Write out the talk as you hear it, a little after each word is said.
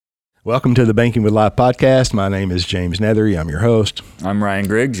Welcome to the Banking with Life podcast. My name is James Nethery. I'm your host. I'm Ryan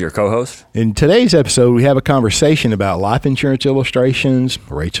Griggs, your co-host. In today's episode, we have a conversation about life insurance illustrations,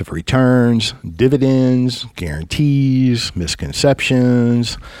 rates of returns, dividends, guarantees,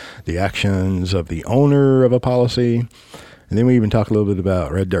 misconceptions, the actions of the owner of a policy, and then we even talk a little bit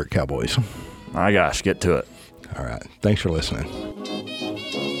about Red Dirt Cowboys. My gosh, get to it. All right. Thanks for listening.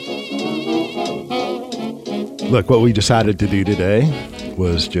 Look, what we decided to do today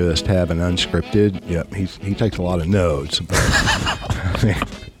was just have an unscripted. Yep, he takes a lot of notes.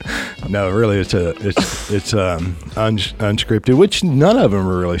 No, really, it's unscripted, which none of them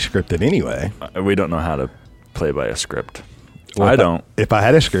are really scripted anyway. We don't know how to play by a script. Well, I don't. If I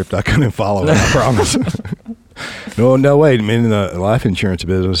had a script, I couldn't follow it. I promise. No, wait. I mean, in the life insurance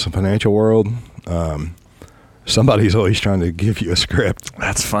business, the financial world, somebody's always trying to give you a script.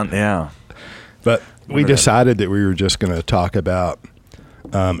 That's fun. Yeah. But we decided that we were just going to talk about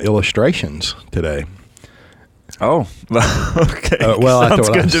illustrations today. Oh, okay. Well, sounds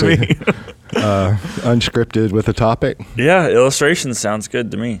good to me. Unscripted with a topic. Yeah, illustrations sounds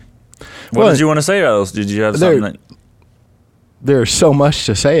good to me. What did you want to say about those? Did you have something that? There's so much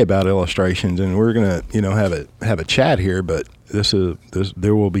to say about illustrations, and we're gonna, have a chat here. But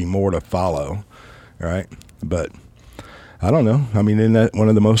there will be more to follow, right? But I don't know. I mean, isn't that one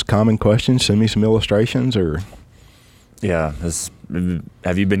of the most common questions? Send me some illustrations, or yeah.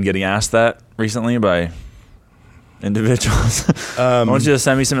 Have you been getting asked that recently by individuals? I want you to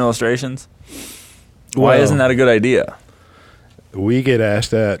send me some illustrations. Why isn't that a good idea? We get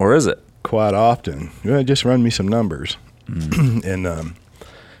asked that, or is it quite often? Just run me some numbers, and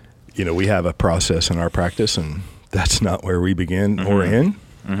we have a process in our practice, and that's not where we begin or end.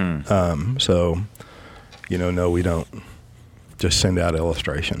 Mm-hmm. No, we don't just send out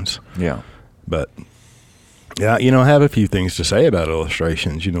illustrations. Yeah, but. Yeah, I have a few things to say about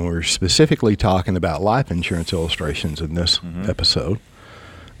illustrations. We're specifically talking about life insurance illustrations in this episode.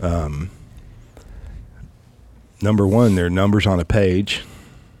 Number one, they're numbers on a page.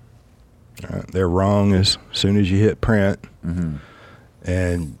 They're wrong as soon as you hit print. Mm-hmm.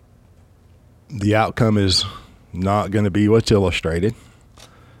 And the outcome is not going to be what's illustrated.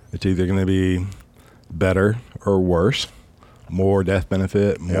 It's either going to be better or worse, more death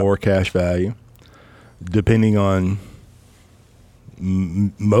benefit, more cash value. Depending on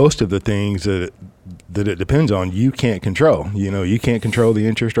most of the things that it depends on, you can't control. You can't control the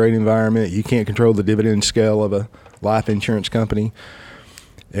interest rate environment. You can't control the dividend scale of a life insurance company.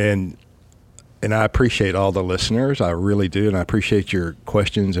 And I appreciate all the listeners. I really do, and I appreciate your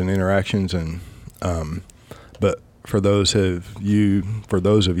questions and interactions. And but for those of you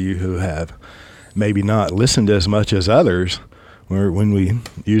who have maybe not listened as much as others. When we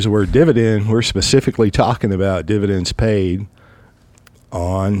use the word dividend, we're specifically talking about dividends paid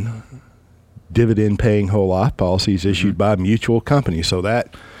on dividend-paying whole life policies issued by mutual companies. So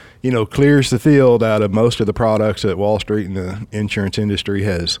that, clears the field out of most of the products that Wall Street and the insurance industry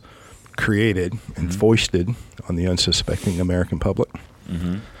has created and foisted on the unsuspecting American public.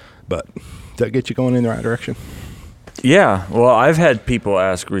 Mm-hmm. But does that get you going in the right direction? Yeah. Well, I've had people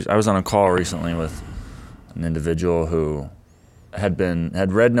ask. I was on a call recently with an individual who had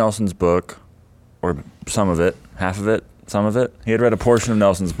read Nelson's book, or some of it, half of it, some of it. He had read a portion of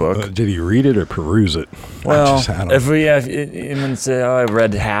Nelson's book. Did he read it or peruse it? Well, if we have, even say, I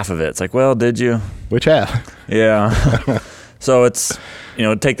read half of it. It's like, well, did you? Which half? Yeah. So it's,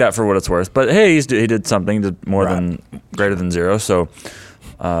 take that for what it's worth. But hey, he did something more than greater than zero. So,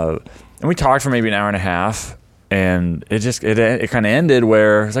 and we talked for maybe an hour and a half, and it kind of ended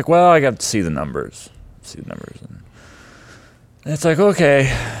where it's like, well, I got to see the numbers. And it's like, okay,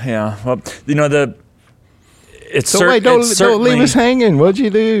 yeah. Well, it's don't leave us hanging. What'd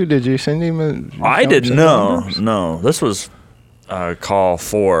you do? Did you send him I didn't know. No, this was a call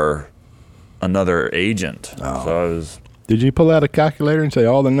for another agent. Oh. So I was. Did you pull out a calculator and say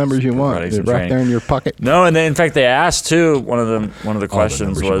all the numbers you want? Is it right there in your pocket? No, and in fact they asked too. One of the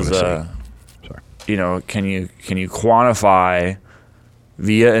questions was, can you quantify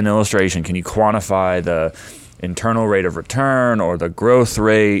via an illustration? Can you quantify the internal rate of return or the growth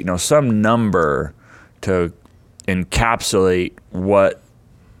rate, some number to encapsulate what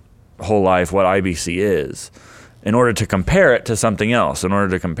whole life, what IBC is, in order to compare it to something else, in order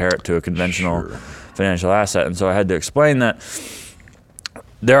to compare it to a conventional financial asset. And so I had to explain that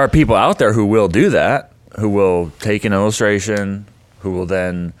there are people out there who will do that, who will take an illustration, who will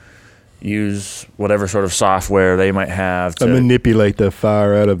then use whatever sort of software they might have to manipulate the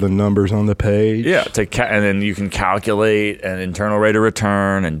fire out of the numbers on the page. Yeah, and then you can calculate an internal rate of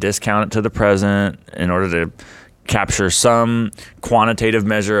return and discount it to the present in order to capture some quantitative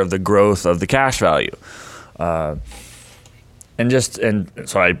measure of the growth of the cash value. And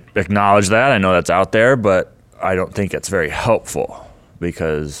so I acknowledge that. I know that's out there, but I don't think it's very helpful,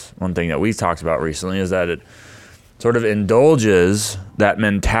 because one thing that we've talked about recently is that it sort of indulges that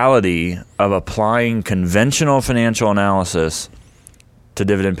mentality of applying conventional financial analysis to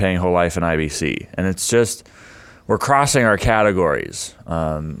dividend paying whole life and IBC. And it's just, we're crossing our categories.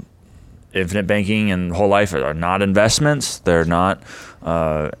 Infinite banking and whole life are not investments. They're not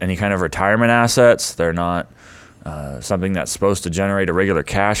any kind of retirement assets. They're not something that's supposed to generate a regular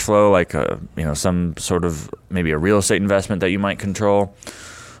cash flow, like some sort of maybe a real estate investment that you might control.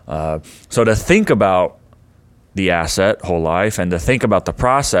 So to think about the asset, whole life, and to think about the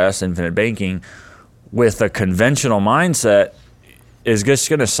process, infinite banking, with a conventional mindset is just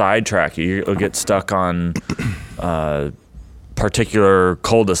going to sidetrack you. You'll get stuck on particular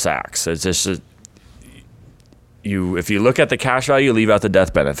cul-de-sacs. It's just if you look at the cash value, you leave out the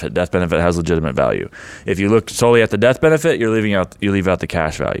death benefit. Death benefit has legitimate value. If you look solely at the death benefit, you leave out the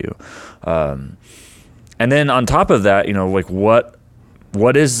cash value. And then on top of that, like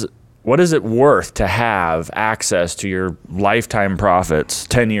what is it worth to have access to your lifetime profits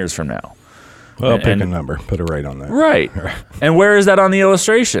 10 years from now? Well, pick a number, put a rate on that. Right. And where is that on the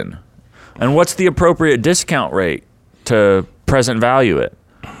illustration? And what's the appropriate discount rate to present value it?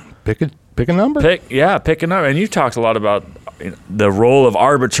 Pick a number. Pick a number. And you've talked a lot about the role of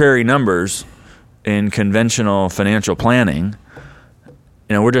arbitrary numbers in conventional financial planning.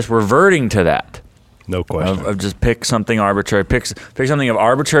 We're just reverting to that. No question. Of just pick something arbitrary. Pick something of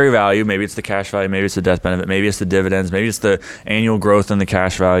arbitrary value. Maybe it's the cash value. Maybe it's the death benefit. Maybe it's the dividends. Maybe it's the annual growth in the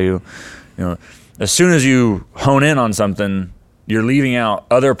cash value. As soon as you hone in on something, you're leaving out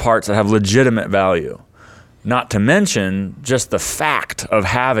other parts that have legitimate value. Not to mention just the fact of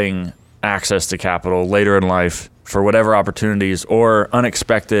having access to capital later in life for whatever opportunities or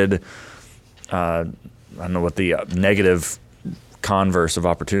unexpected, I don't know what the negative converse of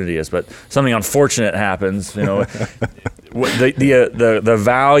opportunity is, but something unfortunate happens. The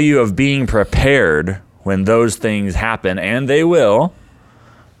value of being prepared when those things happen, and they will.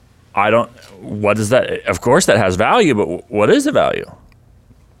 What is that? Of course that has value, but what is the value?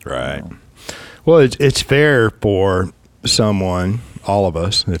 Right. Well, it's fair for someone, all of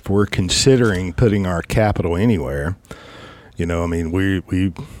us, if we're considering putting our capital anywhere.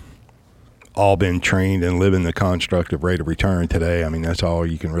 We've all been trained and live in the construct of rate of return today. That's all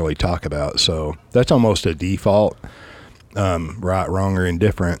you can really talk about. So that's almost a default, right, wrong, or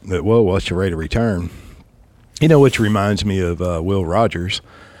indifferent, that, what's your rate of return? Which reminds me of Will Rogers.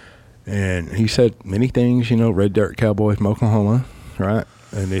 And he said many things, Red Dirt Cowboy from Oklahoma, right?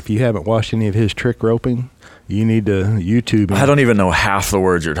 And if you haven't watched any of his trick roping, you need to YouTube him. I don't even know half the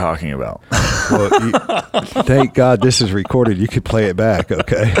words you're talking about. Well, thank God this is recorded. You could play it back,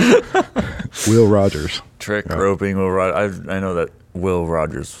 okay? Will Rogers. Trick roping, Will Rogers. I know that Will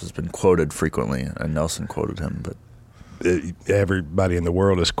Rogers has been quoted frequently, and Nelson quoted him, but everybody in the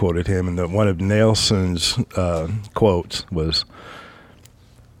world has quoted him. And one of Nelson's quotes was,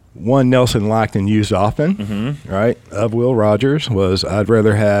 one Nelson liked and used often, right, of Will Rogers was, I'd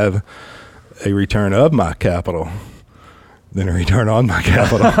rather have a return of my capital than a return on my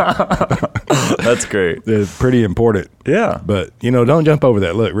capital. That's great. It's pretty important. Yeah. But, don't jump over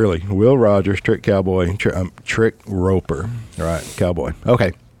that. Look, really, Will Rogers, trick cowboy, trick roper, right, cowboy.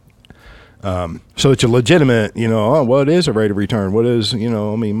 Okay. So it's a legitimate, what is a rate of return? What is,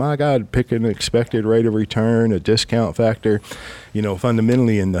 my God, pick an expected rate of return, a discount factor.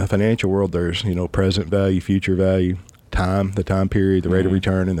 Fundamentally in the financial world, there's, present value, future value, time, the time period, the rate of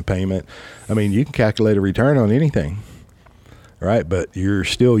return, and the payment. You can calculate a return on anything, right? But you're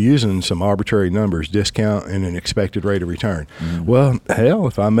still using some arbitrary numbers, discount and an expected rate of return. Well, hell,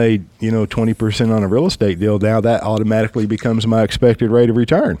 if I made, 20% on a real estate deal, now that automatically becomes my expected rate of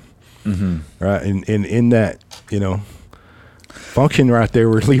return. Right. And in that, function right there,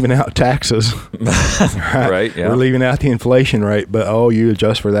 we're leaving out taxes. Right. Yeah. We're leaving out the inflation rate, but you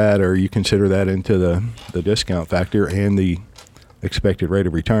adjust for that, or you consider that into the discount factor and the expected rate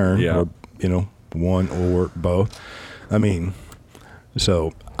of return. Yeah. Or, one or both.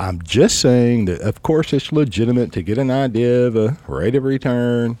 So I'm just saying that, of course, it's legitimate to get an idea of a rate of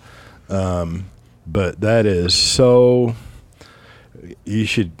return, but that is so. You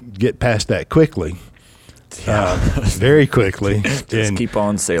should get past that quickly, very quickly. Just keep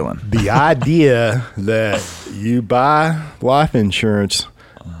on sailing. The idea that you buy life insurance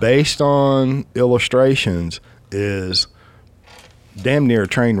based on illustrations is damn near a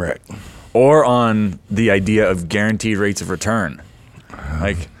train wreck. Or on the idea of guaranteed rates of return.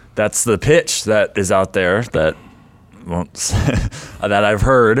 Like, that's the pitch that is out there that that I've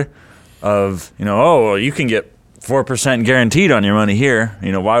heard of, you can get 4% guaranteed on your money here.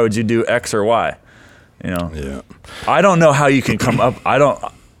 Why would you do X or Y? Yeah. I don't know how you can come up.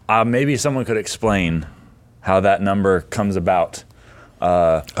 Maybe someone could explain how that number comes about.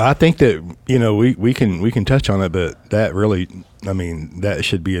 I think that, we can touch on it, but that really, that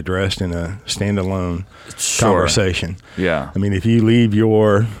should be addressed in a standalone conversation. Yeah. If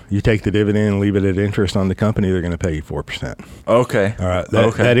you take the dividend and leave it at interest on the company, they're going to pay you 4%. Okay. All right.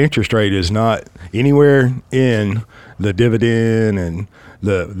 That interest rate is not anywhere in the dividend and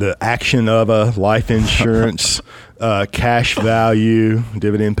the action of a life insurance cash value,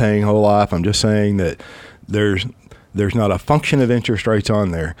 dividend paying whole life. I'm just saying that there's not a function of interest rates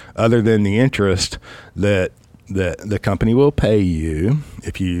on there other than the interest that the company will pay you.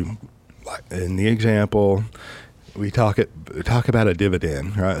 If you, like in the example, we talk about a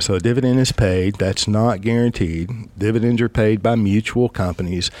dividend, right? So a dividend is paid. That's not guaranteed. Dividends are paid by mutual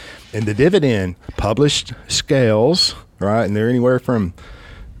companies. And the dividend published scales, right? And they're anywhere from,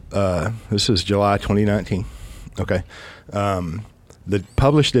 this is July 2019. Okay. The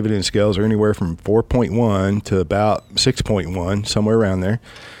published dividend scales are anywhere from 4.1 to about 6.1, somewhere around there.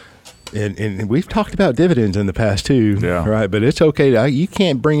 And we've talked about dividends in the past too, right? But it's okay. You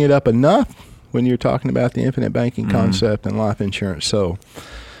can't bring it up enough when you're talking about the infinite banking concept and life insurance. So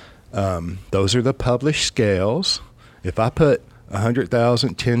those are the published scales. If I put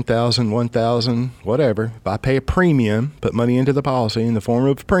 100,000, 10,000, 1,000, whatever, if I pay a premium, put money into the policy in the form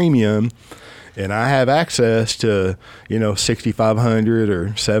of a premium, and I have access to, 6,500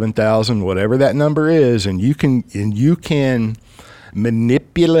 or 7,000, whatever that number is, and you can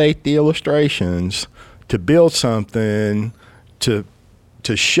manipulate the illustrations to build something to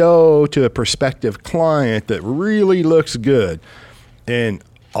show to a prospective client that really looks good. And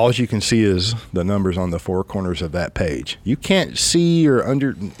all you can see is the numbers on the four corners of that page. You can't see or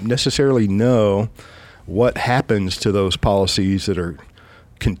necessarily know what happens to those policies that are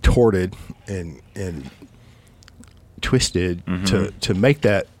contorted and twisted to make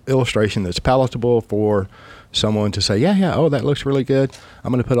that illustration that's palatable for someone to say, oh, that looks really good.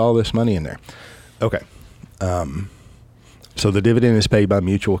 I'm going to put all this money in there. Okay. So the dividend is paid by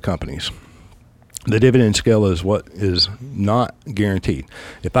mutual companies. The dividend scale is what is not guaranteed.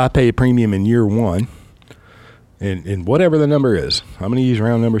 If I pay a premium in year one, and whatever the number is, I'm going to use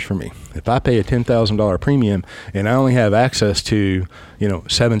round numbers for me. If I pay a $10,000 premium and I only have access to,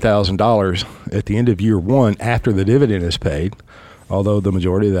 $7,000 at the end of year one after the dividend is paid, although the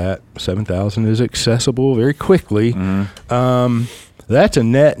majority of that $7,000 is accessible very quickly, that's a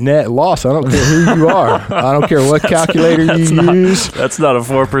net loss. I don't care who you are. I don't care what calculator you use. That's not a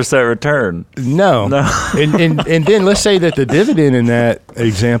 4% return. No. And then let's say that the dividend in that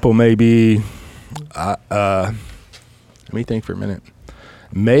example may be, let me think for a minute.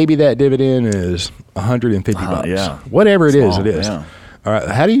 Maybe that dividend is $150. Yeah. Whatever it is. Yeah. All right.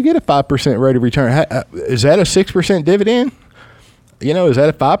 How do you get a 5% rate of return? Is that a 6% dividend? Is that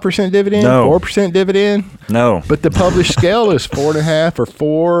a 5% dividend? No. 4% dividend? No. But the published scale is 4.5 or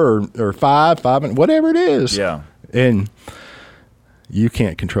 4 or 5, whatever it is. Yeah. And you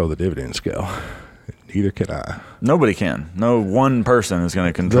can't control the dividend scale. Neither can I. Nobody can. No one person is going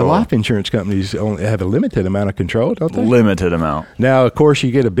to control. The life insurance companies only have a limited amount of control, don't they? Limited amount. Now, of course,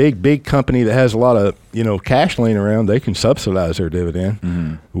 you get a big company that has a lot of cash laying around. They can subsidize their dividend.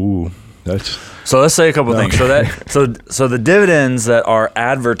 Mm-hmm. Ooh, that's. So let's say a couple things. So the dividends that are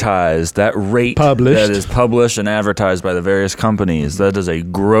advertised, that rate published. that is published and advertised by the various companies, that is a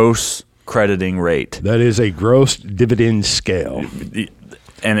gross crediting rate. That is a gross dividend scale,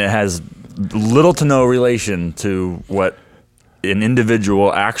 and it has little to no relation to what an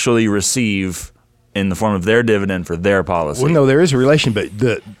individual actually receive in the form of their dividend for their policy. Well, no, there is a relation, but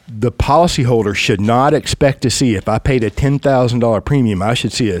the policyholder should not expect to see, if I paid a $10,000 premium, I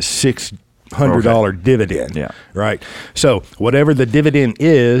should see a $600 dividend. Yeah. Right? So whatever the dividend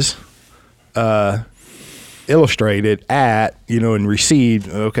is illustrated at, and received,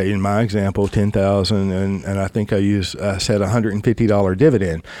 okay, in my example, $10,000, and I think I said $150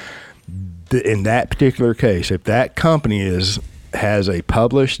 dividend. In that particular case, if that company has a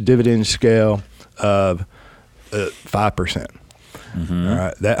published dividend scale of 5%, all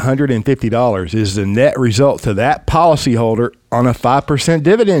right, that $150 is the net result to that policyholder on a 5%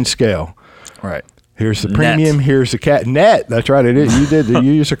 dividend scale. Right. Here's the premium. Net. Here's the net. That's right. It is. You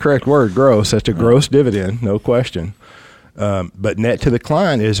used the correct word, gross. That's a gross dividend, no question. But net to the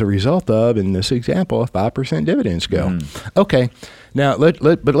client is a result of, in this example, a 5% dividend scale. Okay. Now,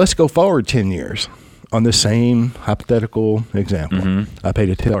 let's go forward 10 years on the same hypothetical example. I paid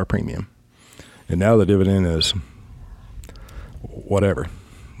a $10 premium, and now the dividend is whatever,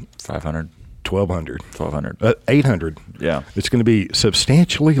 500, 1,200, 800. Yeah, it's going to be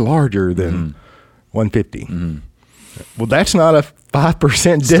substantially larger than 150. Well, that's not a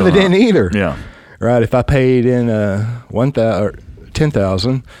 5% dividend either. Yeah, right. If I paid in 1,000 or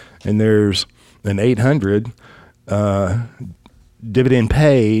 10,000, and there's an 800 dividend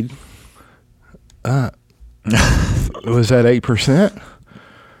paid, was that 8%?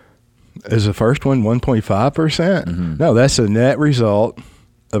 Is the first one 1.5%? No, that's a net result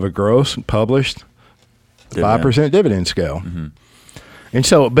of a gross published 5% dividend scale. And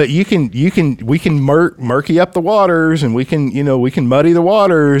so, but we can murky up the waters, and we can muddy the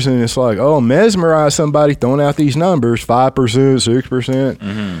waters, and it's like, oh, mesmerize somebody throwing out these numbers, 5%,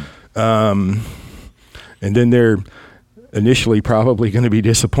 6%. And then they're initially probably going to be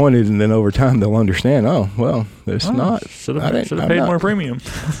disappointed, and then over time they'll understand, oh, well, it's not. Should have paid more premium.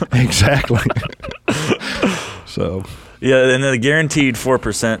 Exactly. So. Yeah, and the guaranteed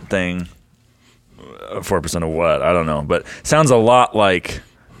 4% thing, 4% of what? I don't know, but sounds a lot like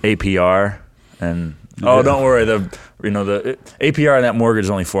APR. And don't worry, the APR on that mortgage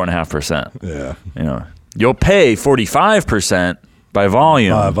is only 4.5%. Yeah. You'll pay 45% by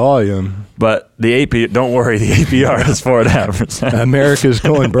volume. But don't worry, the APR is 4.5%. America's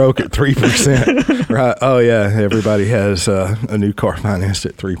going broke at 3%. Right. Oh yeah, everybody has a new car financed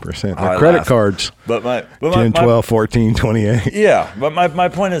at 3%. Their credit cards. But 10, 12, 14, 28. Yeah, but my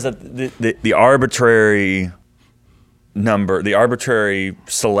point is that the arbitrary number, the arbitrary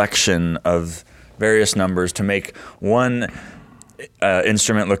selection of various numbers to make one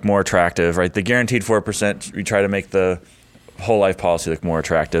instrument look more attractive, right? The guaranteed 4%, we try to make the whole life policy look more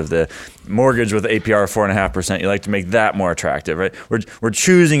attractive. The mortgage with APR of 4.5%, you like to make that more attractive, right? We're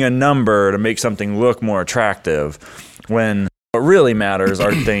choosing a number to make something look more attractive, when what really matters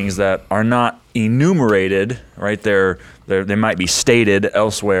are things that are not enumerated, right? They might be stated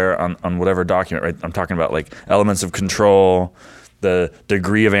elsewhere on whatever document, right? I'm talking about like elements of control, the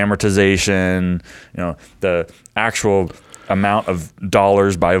degree of amortization, the actual amount of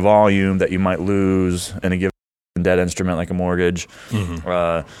dollars by volume that you might lose in a given debt instrument like a mortgage.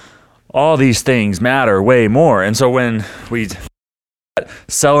 All these things matter way more. And so when we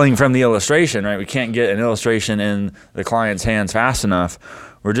selling from the illustration, right, we can't get an illustration in the client's hands fast enough,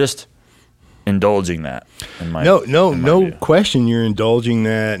 we're just indulging that. No question you're indulging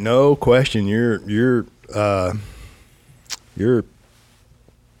that. No question you're part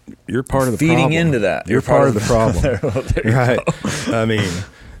of the feeding problem. Into that. You're part of the problem. Right. I mean,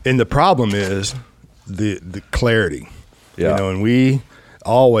 and the problem is the clarity. Yeah. And we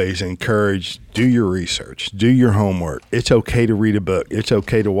always encourage, do your research, do your homework. It's okay to read a book. It's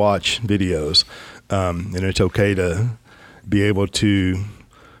okay to watch videos. And it's okay to be able to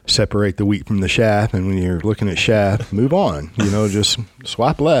separate the wheat from the chaff. And when you're looking at chaff, move on, just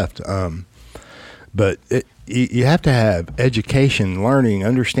swipe left. But you have to have education, learning,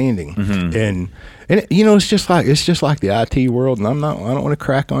 understanding. And it's just like the IT world, and I don't want to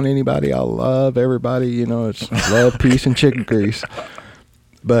crack on anybody. I love everybody, it's love, peace, and chicken grease.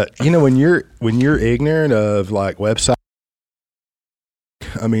 But when you're ignorant of like websites,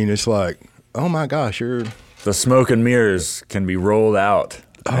 I mean, it's like, oh my gosh, the smoke and mirrors can be rolled out.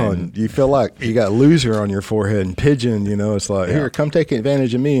 Oh, and you feel like you got loser on your forehead and pigeon, it's like, here, come take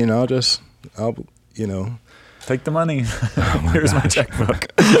advantage of me, and I'll take the money. Here's my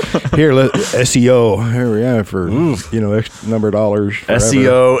checkbook. Here, SEO. Here we are for X number of dollars. Forever.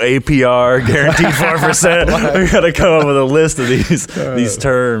 SEO, APR, guaranteed 4%. We got to come up with a list of these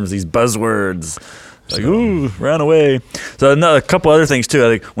terms, these buzzwords. Like, ran away. So a couple other things too.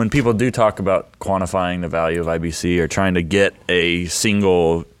 I think when people do talk about quantifying the value of IBC or trying to get a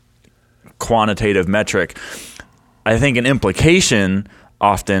single quantitative metric, I think an implication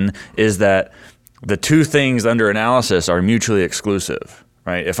often is that the two things under analysis are mutually exclusive,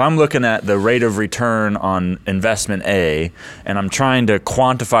 right? If I'm looking at the rate of return on investment A and I'm trying to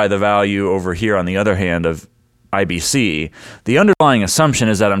quantify the value over here on the other hand of IBC, the underlying assumption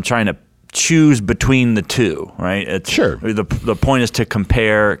is that I'm trying to choose between the two, right? Sure. The point is to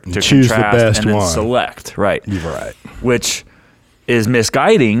compare, to choose contrast, the best and then one. Select, right? You're right. Which is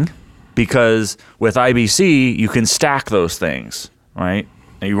misguiding because with IBC, you can stack those things, right?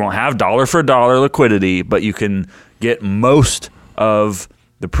 And you won't have dollar for dollar liquidity, but you can get most of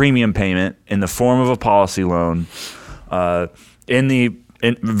the premium payment in the form of a policy loan,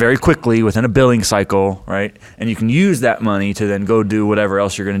 very quickly within a billing cycle, right? And you can use that money to then go do whatever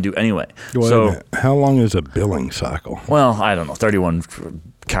else you're going to do anyway. So, how long is a billing cycle? Well, I don't know, 31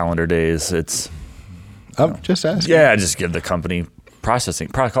 calendar days. I'm just asking. Yeah, just give the company processing.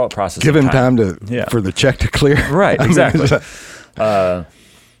 Call it processing. Give him time for the check to clear. Right, exactly.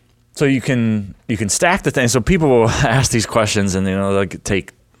 So you can stack the thing. So people will ask these questions, and they'll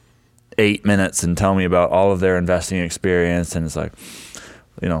take 8 minutes and tell me about all of their investing experience, and it's like,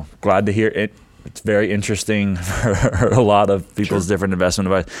 glad to hear it. It's very interesting for a lot of people's different investment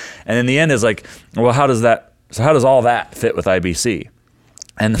advice. And in the end, is like, well, how does all that fit with IBC?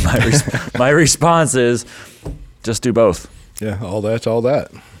 And my response is, just do both. Yeah, all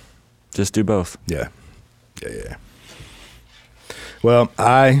that. Just do both. Yeah. Well,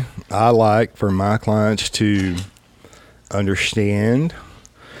 I like for my clients to understand.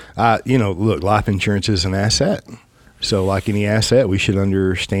 Look, life insurance is an asset. So like any asset, we should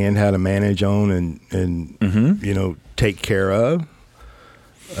understand how to manage, own, and take care of,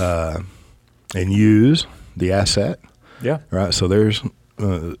 and use the asset. Yeah. Right. So there's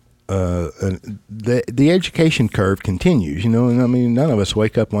the education curve continues. None of us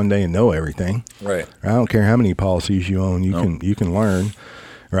wake up one day and know everything. Right. I don't care how many policies you own. You can learn.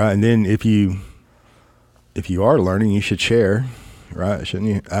 Right. And then if you are learning, you should share. Right.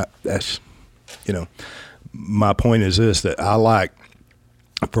 Shouldn't you? My point is this, that I like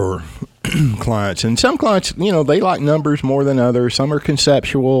for clients, and some clients, they like numbers more than others. Some are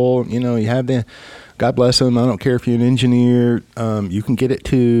conceptual. You have God bless them. I don't care if you're an engineer. You can get it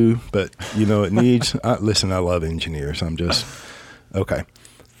too, but it needs. Listen, I love engineers. I'm just okay.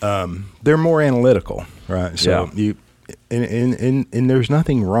 They're more analytical, right? So and there's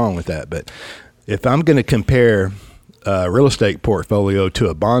nothing wrong with that. But if I'm going to compare a real estate portfolio to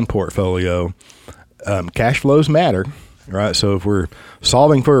a bond portfolio, cash flows matter, right? So if we're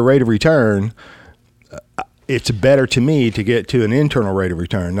solving for a rate of return, it's better to me to get to an internal rate of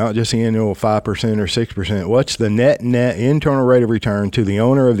return, not just the annual 5% or 6%. What's the net internal rate of return to the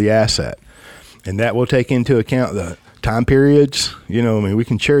owner of the asset? And that will take into account the time periods. We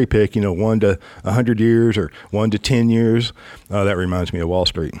can cherry pick, 1 to 100 years or 1 to 10 years. That reminds me of Wall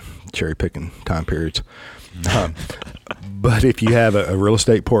Street, cherry picking time periods. But if you have a real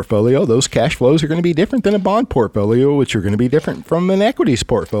estate portfolio, those cash flows are going to be different than a bond portfolio, which are going to be different from an equities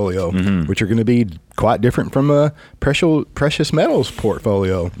portfolio, which are going to be quite different from a precious metals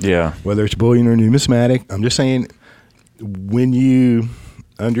portfolio. Yeah. Whether it's bullion or numismatic. I'm just saying, when you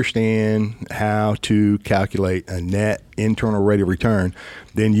understand how to calculate a net internal rate of return,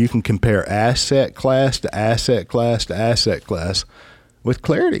 then you can compare asset class to asset class to asset class with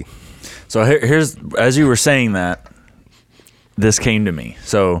clarity. So here's, as you were saying that, this came to me.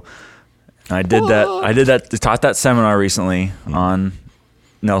 So I did that, taught that seminar recently on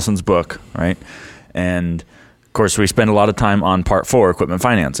Nelson's book, right? And of course, we spend a lot of time on part 4, equipment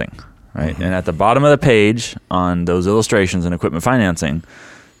financing, right? And at the bottom of the page on those illustrations in equipment financing,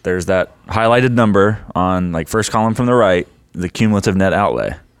 there's that highlighted number on first column from the right, the cumulative net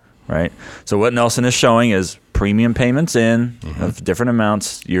outlay, right? So what Nelson is showing is premium payments in of different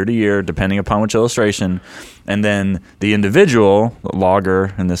amounts year to year, depending upon which illustration. And then the individual, the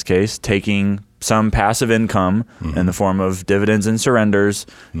logger in this case, taking some passive income in the form of dividends and surrenders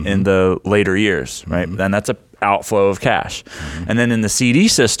in the later years, right? And that's an outflow of cash. And then in the CD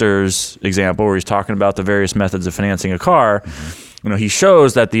Sisters example, where he's talking about the various methods of financing a car, he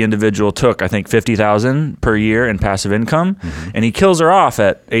shows that the individual took, I think, $50,000 per year in passive income, and he kills her off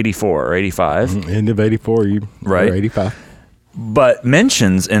at 84 or 85. End of 84, you're 85. But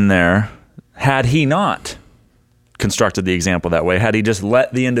mentions in there, had he not constructed the example that way, had he just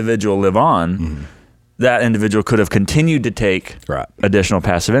let the individual live on, that individual could have continued to take additional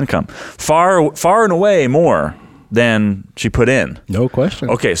passive income. Far and away more than she put in. No question.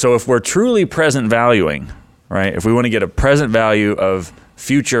 Okay, so if we're truly present valuing, right? If we want to get a present value of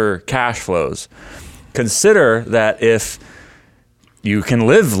future cash flows, consider that if you can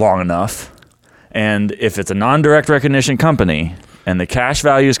live long enough, and if it's a non-direct recognition company, and the cash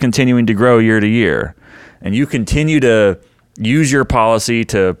value is continuing to grow year to year, and you continue to use your policy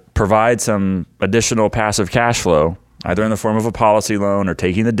to provide some additional passive cash flow, either in the form of a policy loan or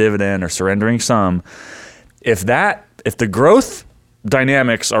taking the dividend or surrendering some, if the growth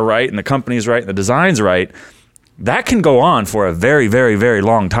dynamics are right and the company's right and the design's right, that can go on for a very, very, very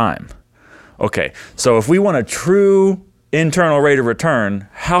long time. Okay, so if we want a true internal rate of return,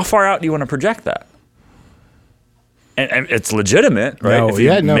 how far out do you want to project that? And it's legitimate, right? If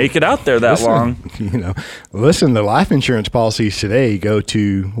you make it out there that long. Listen, the life insurance policies today go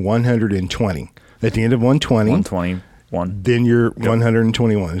to 120. At the end of 121. Then you're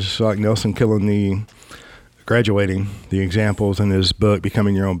 121. It's like Nelson graduating the examples in his book,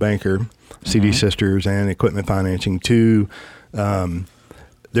 Becoming Your Own Banker, CD Sisters and equipment financing too.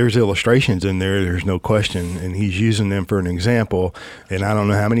 There's illustrations in there. There's no question. And he's using them for an example. And I don't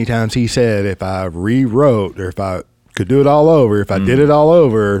know how many times he said, if I rewrote or if I could do it all over. If I did it all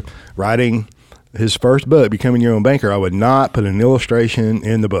over, writing his first book, Becoming Your Own Banker, I would not put an illustration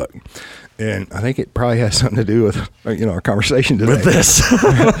in the book. And I think it probably has something to do with, our conversation today. With this.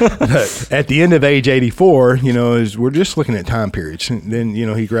 But at the end of age 84, we're just looking at time periods. And then,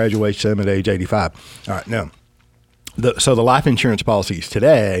 he graduates them at age 85. All right. Now, so the life insurance policies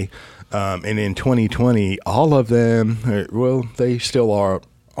today, and in 2020, all of them, they still are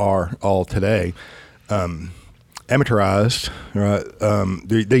all today, amortized, right?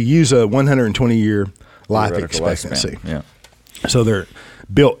 They use a 120-year life expectancy. Yeah. So they're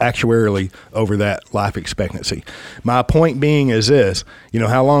built actuarially over that life expectancy. My point being is this,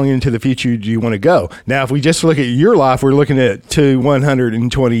 how long into the future do you want to go? Now, if we just look at your life, we're looking at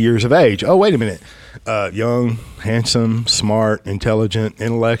 120 years of age. Oh, wait a minute. Young, handsome, smart, intelligent,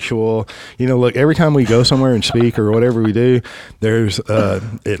 intellectual. Look, every time we go somewhere and speak or whatever we do, there's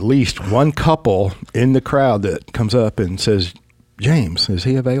at least one couple in the crowd that comes up and says, James, is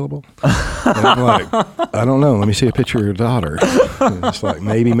he available? And I'm like, I don't know. Let me see a picture of your daughter. And it's like,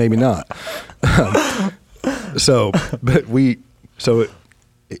 maybe not.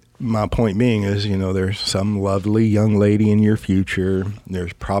 My point being is, there's some lovely young lady in your future.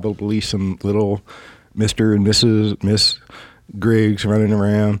 There's probably some little Mr. and Miss Griggs running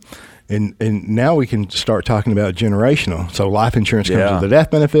around. And now we can start talking about generational. So life insurance comes with a death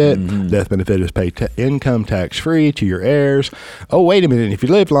benefit. Mm-hmm. Death benefit is paid income tax-free to your heirs. Oh, wait a minute. If you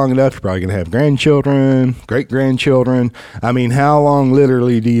live long enough, you're probably going to have grandchildren, great-grandchildren. I mean, how long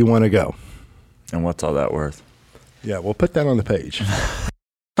literally do you want to go? And what's all that worth? Yeah, we'll put that on the page.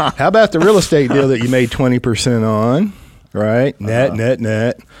 How about the real estate deal that you made 20% on, right?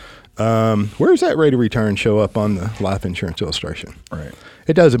 Net. Where does that rate of return show up on the life insurance illustration? Right.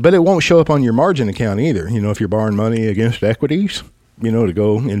 It doesn't, but it won't show up on your margin account either. If you're borrowing money against equities, to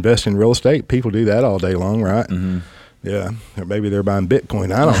go invest in real estate, people do that all day long, right? Mm-hmm. Yeah. Or maybe they're buying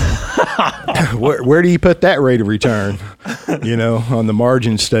Bitcoin. I don't know. Where do you put that rate of return, on the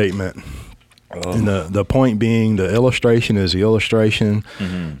margin statement? Oh. And the point being, the illustration is the illustration.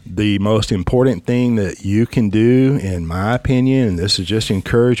 Mm-hmm. The most important thing that you can do, in my opinion, and this is just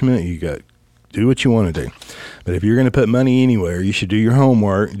encouragement, you got do what you want to do. But if you're going to put money anywhere, you should do your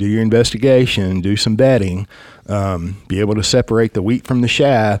homework, do your investigation, do some vetting, be able to separate the wheat from the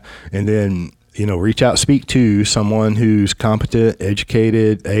chaff, and then, reach out, speak to someone who's competent,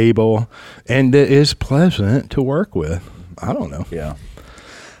 educated, able, and that is pleasant to work with. I don't know. Yeah.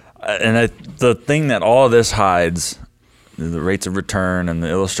 And the thing that all of this hides, the rates of return and the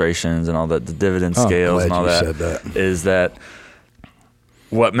illustrations and all that, the dividend scales and all that, is that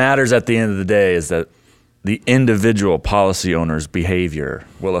what matters at the end of the day is that the individual policy owner's behavior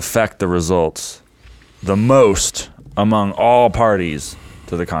will affect the results the most among all parties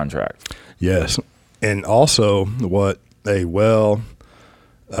to the contract. Yes. And also what a well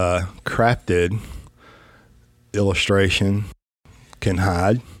crafted illustration can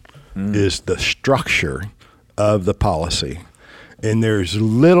hide is the structure of the policy. And there's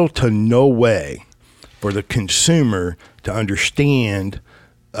little to no way for the consumer to understand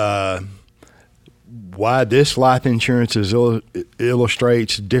why this life insurance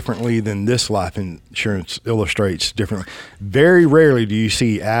illustrates differently than this life insurance illustrates differently. Very rarely do you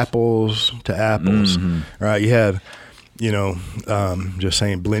see apples to apples, right? You have, just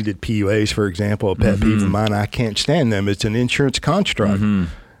saying blended PUAs, for example, a pet peeve of mine. I can't stand them. It's an insurance construct,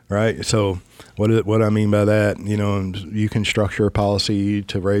 right? So what I mean by that, you can structure a policy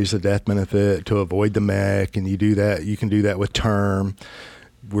to raise the death benefit, to avoid the MEC, and you can do that with term.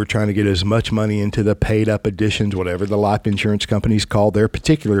 We're trying to get as much money into the paid up additions, whatever the life insurance companies call their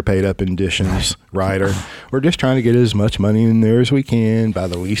particular paid up additions, rider. We're just trying to get as much money in there as we can by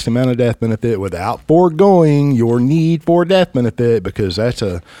the least amount of death benefit without foregoing your need for death benefit, because that's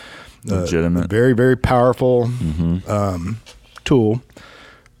a legitimate, very, very powerful tool.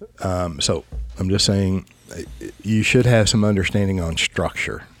 So I'm just saying you should have some understanding on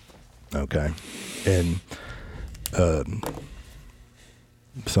structure. Okay. And,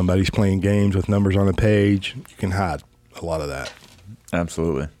 somebody's playing games with numbers on a page, you can hide a lot of that.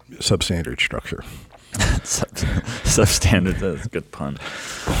 Absolutely. Substandard structure. Substandard, that's a good pun.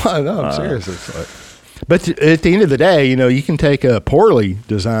 Well, no, I'm serious. But at the end of the day, you can take a poorly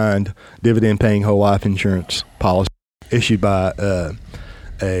designed dividend-paying whole life insurance policy issued by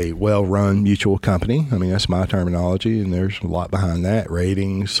a well-run mutual company. I mean, that's my terminology, and there's a lot behind that.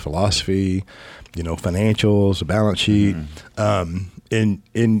 Ratings, philosophy, financials, a balance sheet. And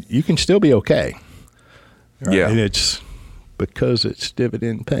you can still be okay. Right? Yeah. And it's because it's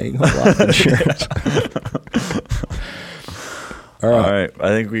dividend paying whole life insurance. All right. I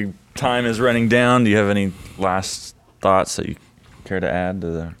think time is running down. Do you have any last thoughts that you care to add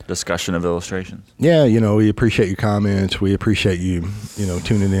to the discussion of illustrations? Yeah, we appreciate your comments. We appreciate you,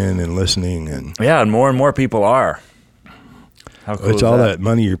 tuning in and listening. And more people are. How cool it's all that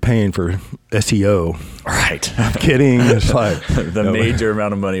money you're paying for SEO. Right. I'm kidding. It's like the major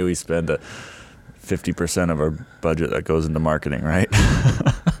amount of money we spend, 50% of our budget that goes into marketing, right?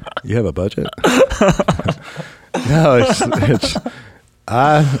 You have a budget? No, it's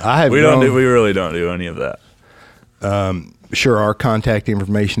I have. We really don't do any of that. Sure, our contact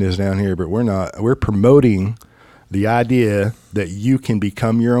information is down here, but we're promoting the idea that you can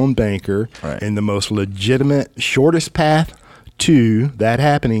become your own banker, right. And the most legitimate, shortest path to that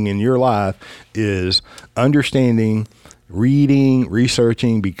happening in your life is understanding, reading,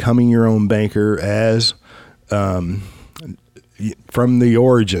 researching, becoming your own banker as from the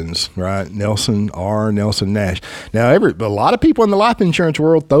origins, right? Nelson Nash. Now, a lot of people in the life insurance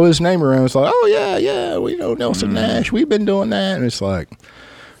world throw his name around. It's like, oh, yeah, we know Nelson Nash. We've been doing that. And it's like,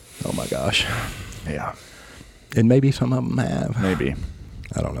 oh, my gosh. Yeah. And maybe some of them have. Maybe.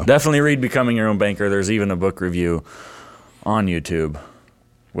 I don't know. Definitely read Becoming Your Own Banker. There's even a book review on YouTube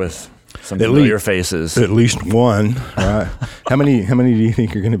with some familiar faces. At least one, right? How many do you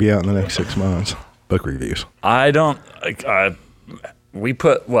think are going to be out in the next 6 months? Book reviews. I don't. We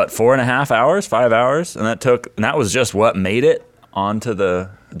put 4.5 hours, 5 hours, and that was just what made it onto the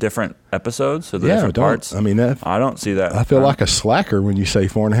different episodes, so the different parts. I mean, I don't see that. I feel like a slacker when you say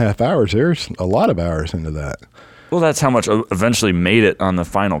 4.5 hours. There's a lot of hours into that. Well, that's how much eventually made it on the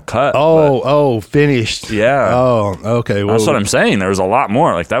final cut. Finished. Yeah. Oh, okay. Well, that's what I'm saying. There was a lot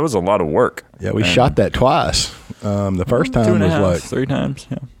more. Like, that was a lot of work. Yeah, we shot that twice. The first time was like 3 times.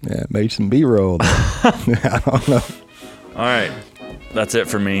 Yeah, made some B-roll. I don't know. All right. That's it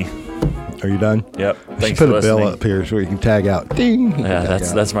for me. Are you done? Yep. Thanks for listening. Put a bell up here so you can tag out. Ding. Yeah,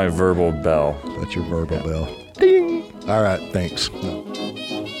 that's my verbal bell. That's your verbal bell. Ding. All right. Thanks.